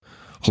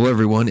Hello,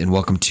 everyone, and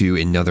welcome to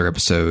another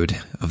episode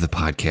of the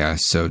podcast.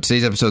 So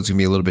today's episode is going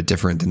to be a little bit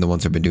different than the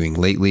ones I've been doing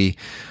lately.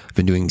 I've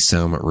been doing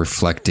some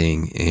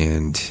reflecting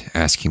and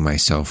asking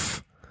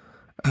myself,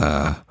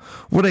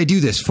 what I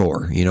do this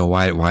for? You know,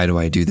 why do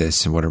I do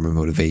this, and what are my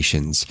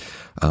motivations?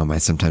 I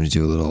sometimes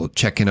do a little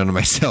check-in on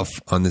myself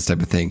on this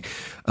type of thing.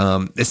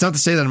 It's not to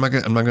say that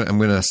I'm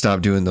going to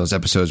stop doing those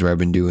episodes where I've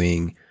been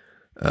doing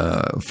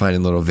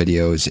finding little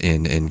videos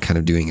and kind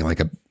of doing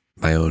like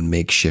my own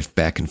makeshift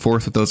back and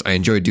forth with those. I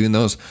enjoy doing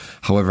those.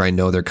 However, I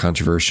know they're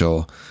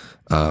controversial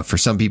for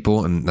some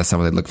people, and that's not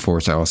what I look for.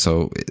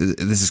 So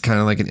this is kind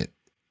of like it's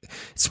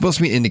supposed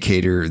to be an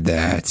indicator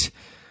that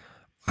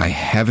I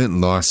haven't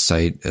lost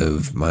sight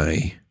of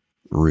my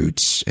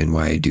roots and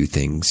why I do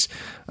things.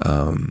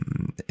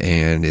 And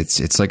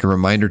it's like a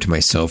reminder to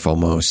myself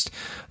almost,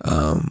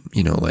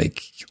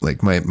 like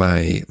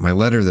my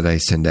letter that I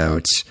send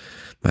out,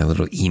 my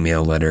little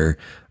email letter,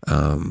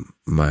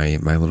 my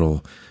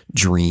little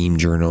dream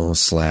journal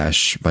 /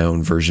 my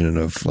own version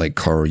of like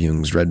Carl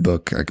Jung's Red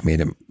Book. I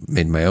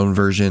made my own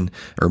version,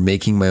 or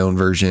making my own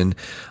version.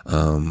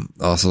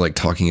 Also like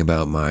talking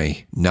about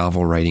my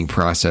novel writing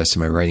process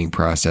and my writing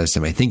process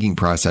and my thinking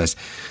process.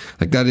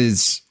 Like that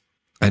is,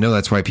 I know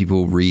that's why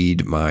people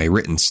read my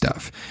written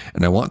stuff,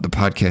 and I want the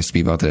podcast to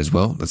be about that as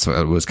well. That's what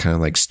I was kind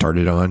of like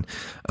started on,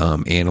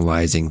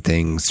 analyzing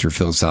things through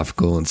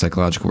philosophical and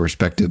psychological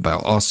perspective,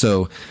 but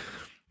also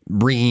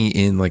bringing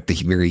in like the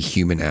very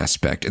human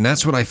aspect. And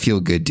that's what I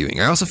feel good doing.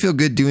 I also feel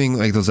good doing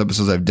like those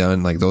episodes I've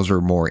done. Like those are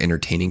more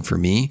entertaining for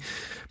me,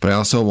 but I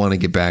also want to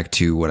get back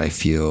to what I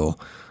feel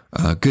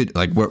good.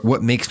 Like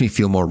what makes me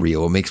feel more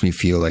real. What makes me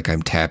feel like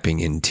I'm tapping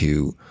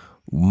into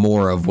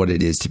more of what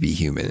it is to be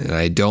human. And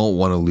I don't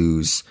want to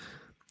lose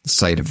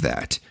sight of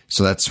that.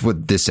 So that's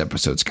what this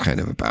episode's kind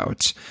of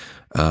about.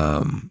 But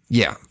I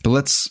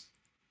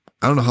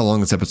don't know how long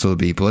this episode will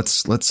be,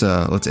 but let's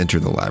enter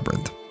the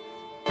labyrinth.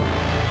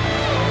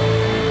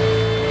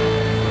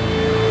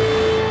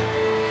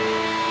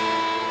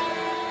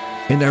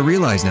 And I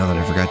realize now that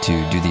I forgot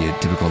to do the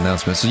typical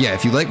announcement. So yeah,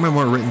 if you like my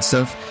more written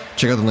stuff,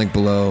 check out the link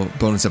below,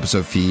 bonus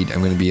episode feed. I'm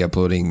going to be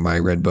uploading my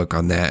Red Book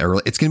on that.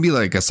 Or it's going to be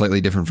like a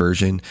slightly different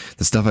version.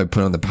 The stuff I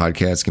put on the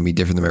podcast is going to be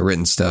different than my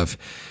written stuff.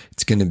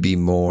 It's going to be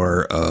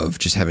more of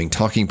just having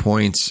talking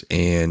points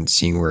and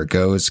seeing where it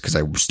goes, because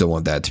I still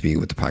want that to be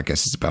what the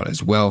podcast is about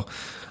as well.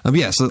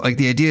 So like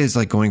the idea is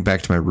like going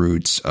back to my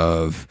roots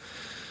of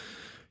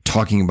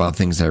talking about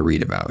things that I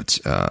read about,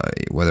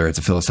 whether it's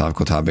a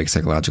philosophical topic,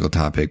 psychological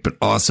topic, but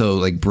also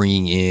like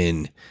bringing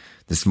in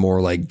this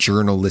more like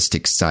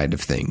journalistic side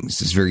of things,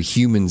 this very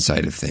human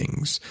side of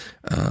things,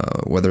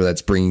 whether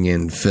that's bringing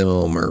in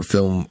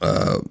film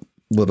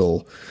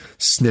little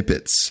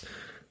snippets.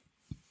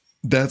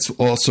 That's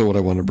also what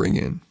I want to bring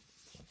in.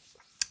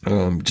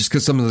 Just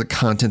because some of the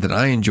content that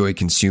I enjoy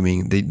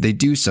consuming, they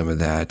do some of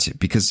that,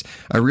 because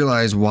I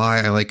realize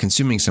why I like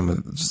consuming some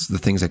of the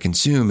things I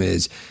consume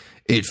is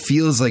it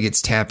feels like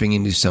it's tapping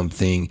into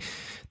something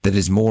that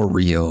is more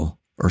real,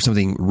 or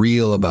something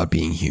real about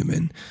being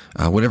human.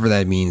 Whatever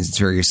that means, it's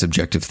a very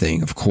subjective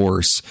thing, of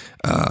course,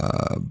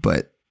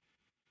 but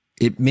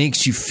it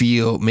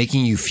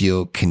making you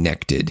feel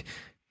connected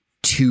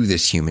to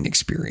this human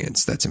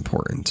experience. That's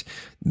important.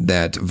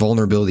 That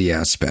vulnerability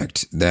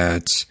aspect,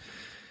 that,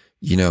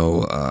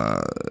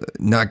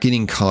 not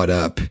getting caught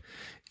up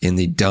in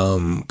the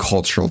dumb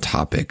cultural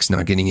topics,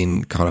 not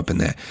getting caught up in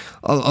that.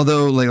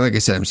 Although, like I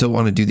said, I still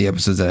want to do the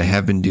episodes that I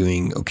have been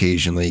doing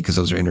occasionally, because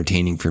those are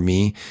entertaining for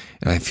me,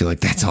 and I feel like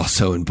that's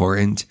also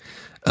important.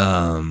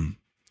 But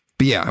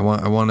yeah, I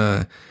want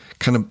to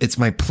kind of, it's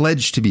my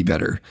pledge to be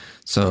better.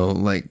 So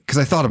like, because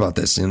I thought about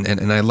this,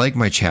 and I like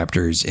my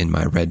chapters in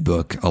my Red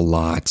Book a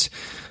lot,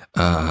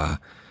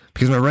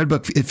 because my Red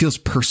Book, it feels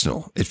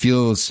personal. It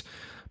feels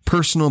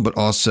personal, but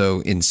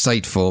also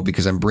insightful,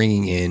 because I'm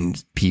bringing in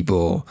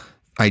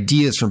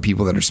ideas from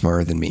people that are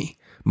smarter than me,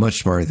 much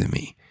smarter than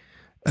me,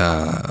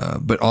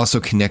 but also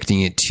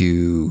connecting it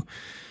to,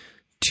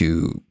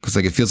 because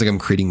like it feels like I'm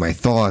creating my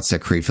thoughts that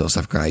create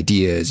philosophical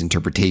ideas,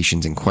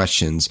 interpretations, and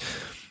questions,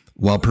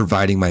 while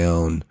providing my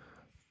own,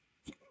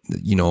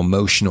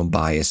 emotional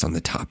bias on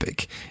the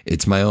topic.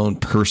 It's my own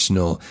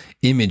personal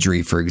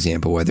imagery, for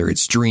example, whether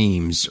it's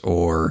dreams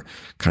or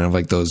kind of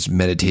like those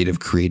meditative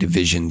creative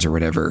visions or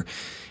whatever.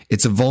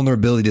 It's a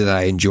vulnerability that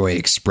I enjoy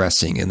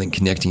expressing, and then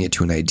connecting it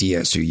to an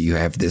idea. So you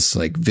have this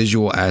like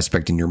visual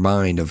aspect in your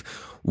mind of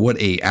what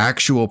a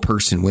actual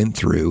person went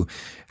through,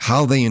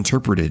 how they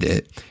interpreted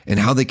it, and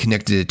how they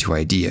connected it to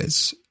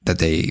ideas that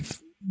they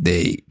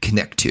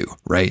connect to,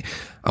 right?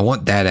 I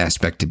want that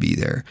aspect to be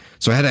there.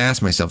 So I had to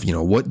ask myself,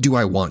 what do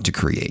I want to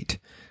create?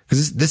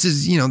 Because this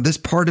is, this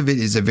part of it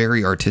is a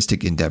very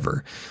artistic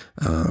endeavor.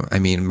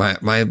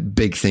 My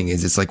big thing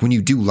is, it's like when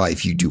you do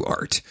life, you do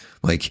art.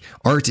 Like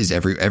art is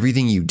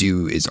everything you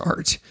do is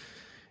art.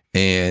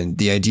 And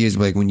the idea is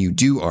like when you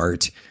do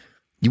art,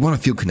 you want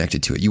to feel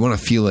connected to it. You want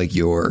to feel like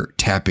you're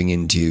tapping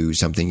into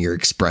something, you're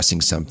expressing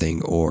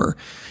something, or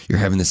you're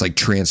having this like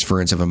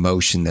transference of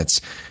emotion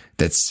that's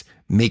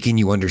making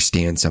you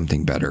understand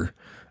something better.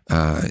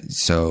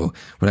 So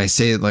when I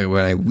say like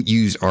when I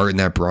use art in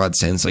that broad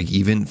sense, like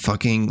even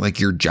fucking like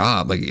your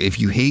job, like if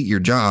you hate your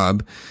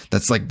job,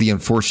 that's like the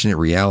unfortunate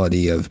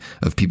reality of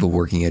people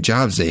working at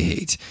jobs they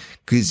hate.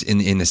 Because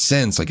in a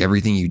sense, like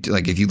everything you do,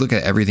 like if you look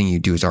at everything you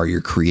do as art,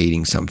 you're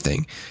creating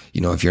something. You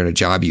know, if you're at a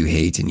job you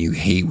hate and you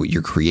hate what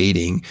you're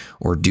creating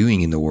or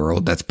doing in the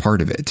world, that's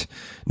part of it.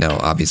 Now,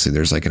 obviously,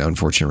 there's like an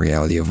unfortunate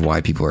reality of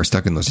why people are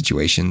stuck in those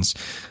situations.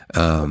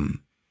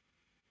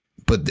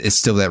 But it's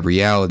still that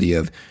reality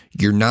of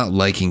you're not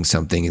liking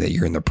something that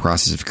you're in the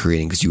process of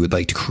creating because you would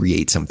like to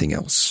create something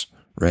else,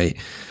 right?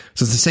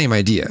 So it's the same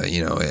idea.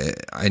 You know,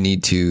 I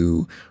need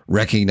to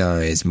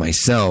recognize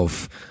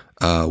myself,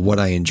 what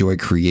I enjoy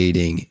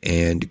creating,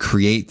 and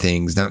create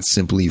things not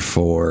simply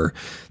for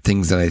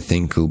things that I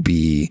think will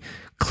be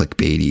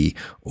clickbaity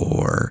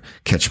or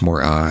catch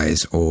more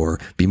eyes or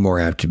be more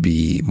apt to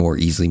be more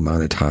easily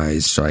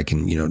monetized so I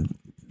can, you know,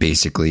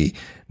 basically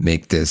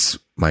make this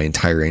my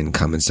entire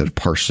income instead of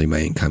partially my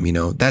income, you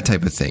know, that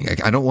type of thing.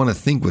 I don't want to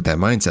think with that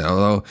mindset,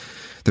 although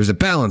there's a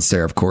balance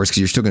there, of course, because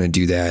you're still going to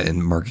do that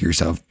and market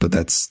yourself, but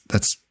that's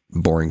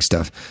boring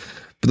stuff.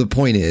 But the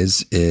point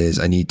is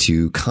I need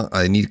to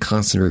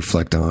constantly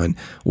reflect on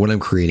what I'm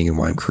creating and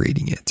why I'm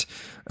creating it.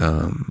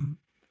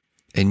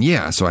 And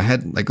yeah, so I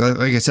had, like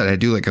I said, I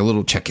do like a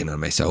little check-in on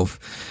myself.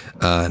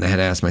 And I had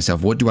to ask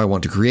myself, what do I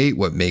want to create?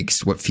 What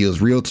feels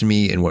real to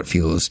me and what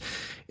feels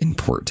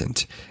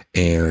important?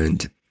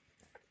 And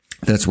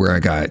that's where I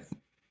got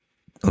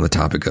on the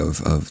topic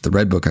of the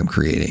Red Book I'm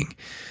creating.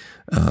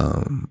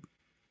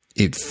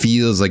 It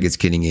feels like it's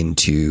getting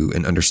into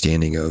an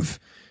understanding of,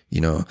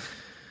 you know,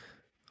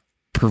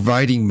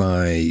 providing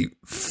my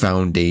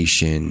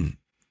foundation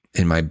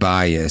and my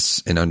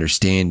bias and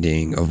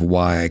understanding of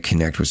why I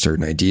connect with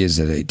certain ideas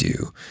that I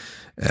do.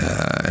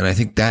 And I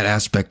think that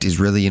aspect is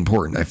really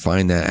important. I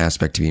find that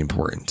aspect to be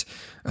important.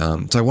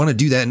 So I want to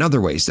do that in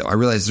other ways, though. I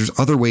realize there's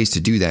other ways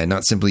to do that,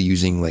 not simply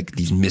using like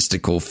these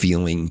mystical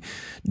feeling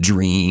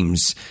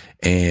dreams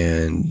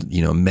and,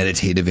 you know,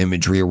 meditative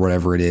imagery or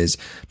whatever it is,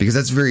 because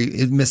that's very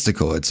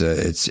mystical.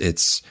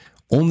 It's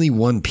only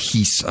one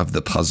piece of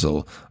the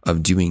puzzle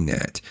of doing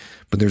that.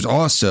 But there's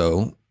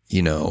also,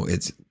 you know,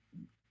 it's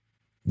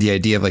the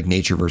idea of like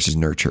nature versus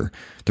nurture.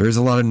 There is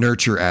a lot of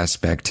nurture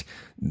aspect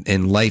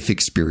and life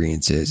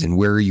experiences and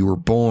where you were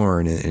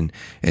born and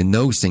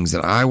those things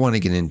that I want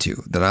to get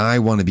into, that I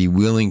want to be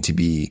willing to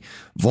be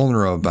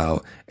vulnerable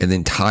about, and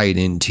then tie it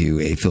into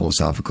a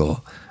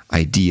philosophical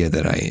idea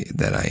that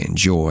I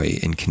enjoy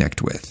and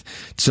connect with.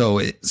 So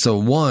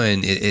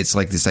it's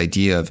like this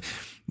idea of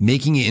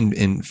making it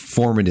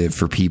informative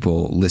for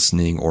people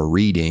listening or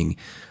reading,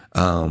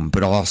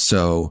 but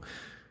also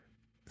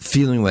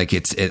feeling like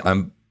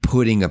I'm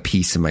putting a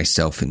piece of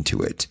myself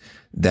into it,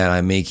 that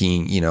I'm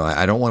making, you know,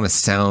 I don't want to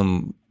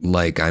sound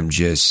like I'm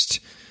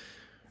just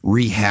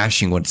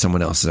rehashing what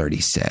someone else has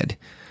already said.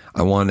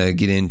 I want to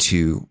get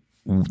into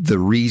the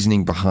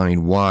reasoning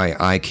behind why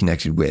I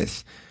connected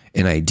with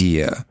an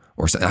idea,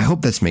 or I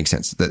hope this makes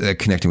sense, that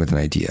connecting with an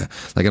idea,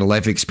 like a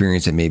life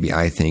experience that maybe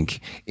I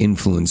think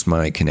influenced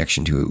my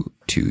connection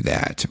to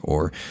that,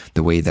 or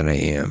the way that I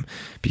am.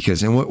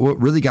 Because, and what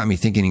really got me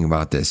thinking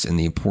about this and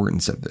the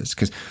importance of this,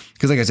 because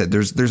like I said,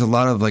 there's a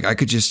lot of, like, I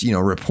could just, you know,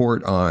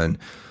 report on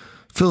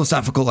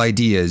philosophical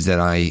ideas that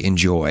I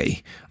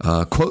enjoy,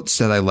 quotes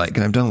that I like.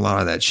 And I've done a lot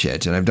of that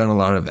shit. And I've done a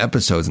lot of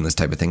episodes on this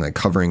type of thing, like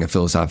covering a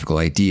philosophical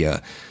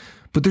idea.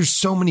 But there's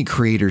so many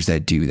creators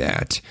that do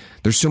that.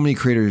 There's so many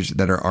creators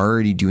that are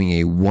already doing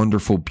a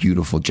wonderful,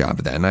 beautiful job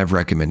of that. And I've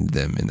recommended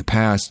them in the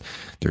past.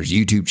 There's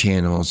YouTube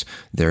channels.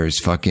 There's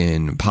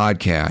fucking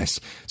podcasts.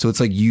 So it's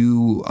like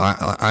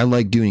I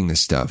like doing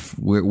this stuff.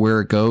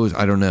 Where it goes,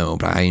 I don't know,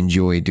 but I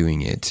enjoy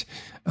doing it.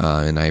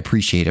 And I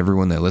appreciate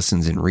everyone that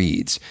listens and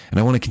reads. And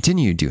I want to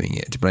continue doing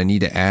it, but I need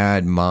to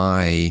add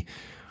my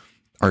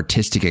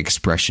artistic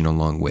expression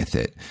along with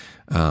it.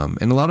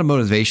 And a lot of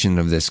motivation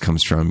of this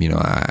comes from, you know,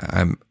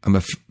 I'm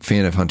a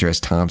fan of Hunter S.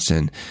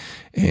 Thompson,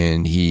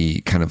 and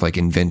he kind of like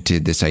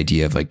invented this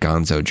idea of like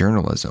gonzo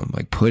journalism,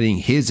 like putting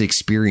his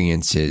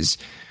experiences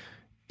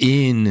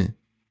in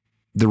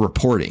the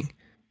reporting,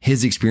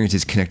 his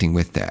experiences connecting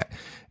with that.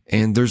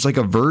 And there's like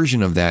a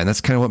version of that. And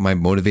that's kind of what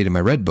motivated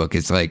my Red Book.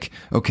 It's like,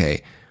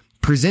 okay,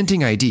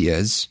 presenting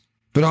ideas,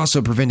 but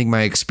also presenting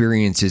my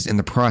experiences in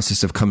the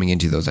process of coming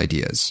into those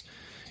ideas.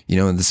 You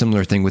know, and the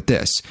similar thing with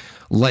this,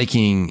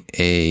 liking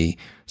a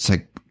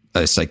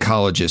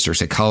psychologist or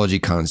psychology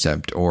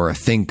concept or a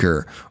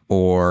thinker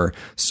or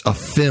a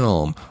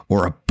film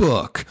or a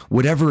book,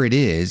 whatever it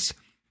is,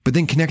 but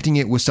then connecting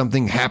it with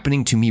something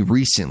happening to me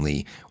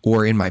recently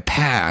or in my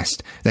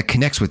past that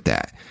connects with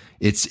that.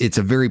 It's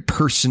a very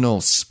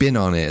personal spin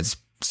on it. It's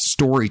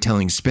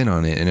storytelling spin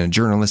on it, and a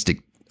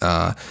journalistic,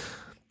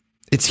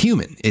 it's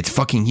human. It's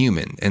fucking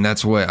human. And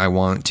that's what I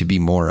want to be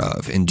more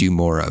of and do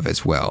more of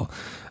as well.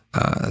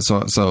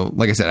 So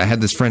like I said, I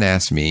had this friend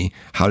ask me,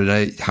 how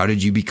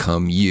did you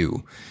become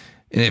you?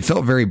 And it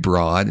felt very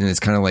broad, and it's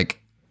kind of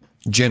like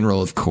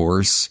general, of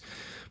course,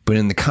 but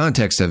in the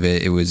context of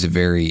it, it was a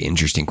very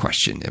interesting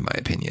question, in my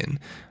opinion.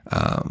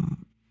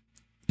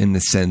 in the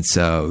sense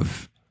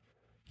of,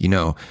 you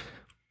know,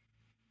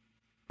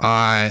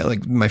 I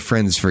like my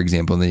friends, for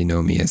example, they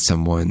know me as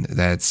someone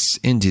that's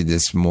into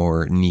this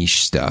more niche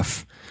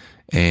stuff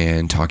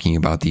and talking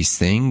about these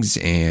things.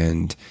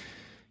 And,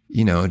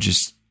 you know,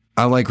 just,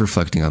 I like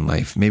reflecting on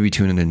life, maybe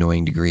to an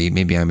annoying degree.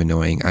 Maybe I'm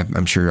annoying.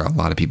 I'm sure a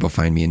lot of people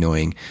find me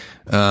annoying.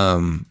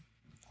 But,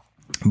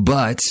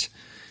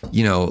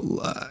 you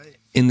know,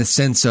 in the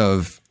sense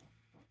of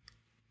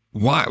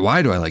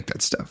why do I like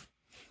that stuff?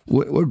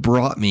 What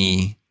brought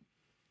me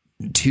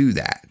to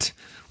that?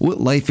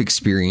 What life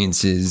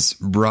experiences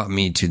brought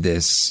me to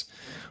this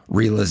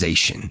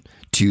realization,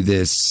 to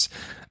this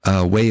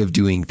way of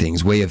doing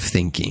things, way of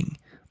thinking,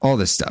 all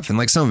this stuff. And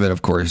like some of it,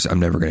 of course, I'm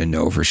never going to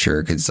know for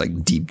sure because it's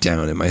like deep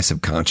down in my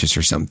subconscious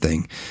or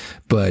something.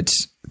 But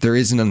there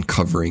is an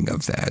uncovering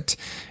of that.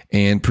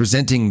 And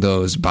presenting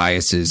those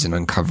biases and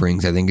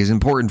uncoverings, I think, is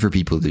important for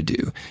people to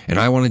do. And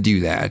I want to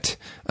do that.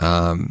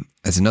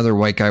 As another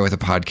white guy with a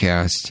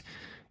podcast,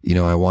 you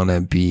know, I want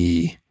to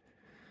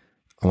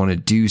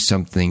do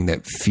something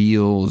that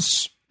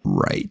feels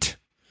right.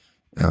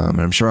 And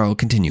I'm sure I'll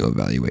continue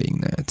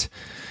evaluating that.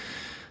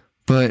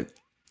 But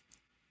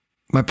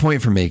my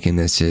point for making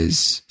this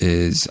is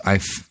I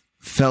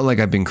felt like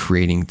I've been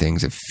creating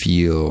things that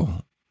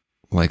feel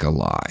like a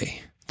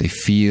lie. They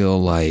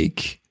feel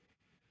like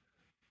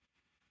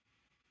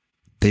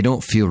they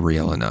don't feel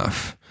real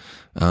enough.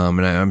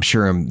 And I'm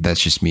sure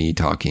that's just me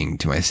talking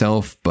to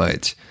myself,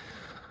 but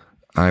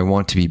I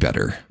want to be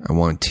better. I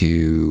want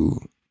to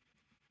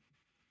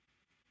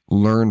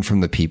learn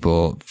from the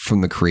people,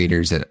 from the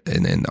creators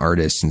and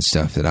artists and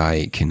stuff that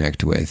I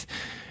connect with.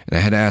 And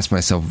I had to ask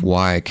myself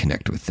why I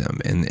connect with them.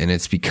 And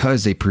it's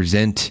because they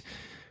present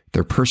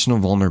their personal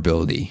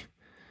vulnerability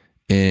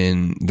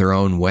in their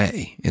own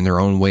way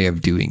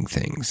of doing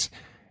things.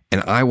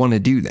 And I want to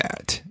do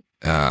that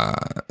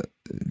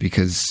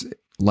because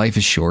life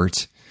is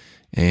short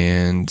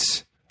and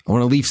I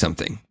want to leave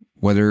something,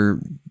 whether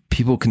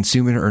people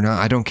consume it or not.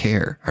 I don't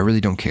care. I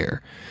really don't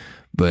care,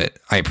 but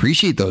I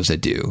appreciate those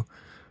that do.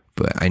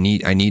 But I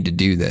need to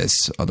do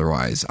this.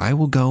 Otherwise I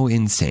will go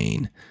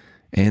insane.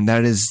 And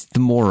that is the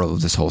moral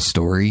of this whole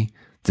story.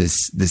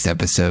 This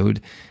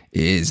episode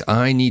is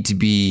I need to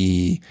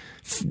be,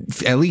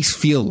 at least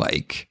feel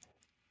like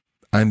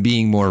I'm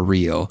being more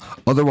real.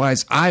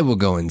 Otherwise I will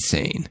go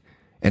insane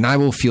and I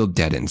will feel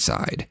dead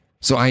inside.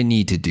 So I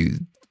need to do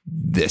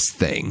this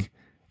thing.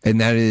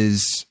 And that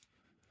is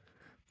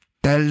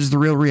the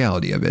real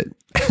reality of it.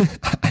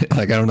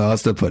 Like, I don't know how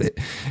else to put it.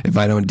 If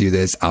I don't do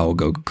this, I'll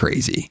go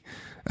crazy.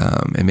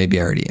 And maybe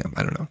I already am.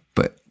 I don't know.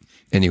 But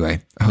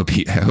anyway, I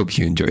hope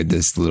you enjoyed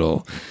this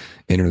little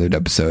interlude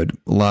episode.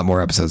 A lot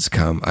more episodes to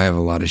come. I have a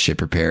lot of shit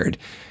prepared,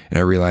 and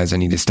I realize I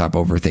need to stop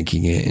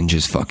overthinking it and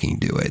just fucking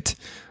do it.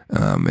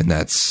 And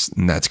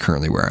that's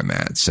currently where I'm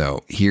at.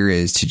 So here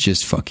is to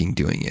just fucking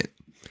doing it.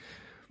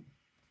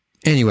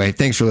 Anyway,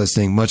 thanks for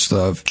listening. Much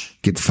love.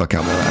 Get the fuck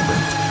out of my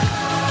labyrinth.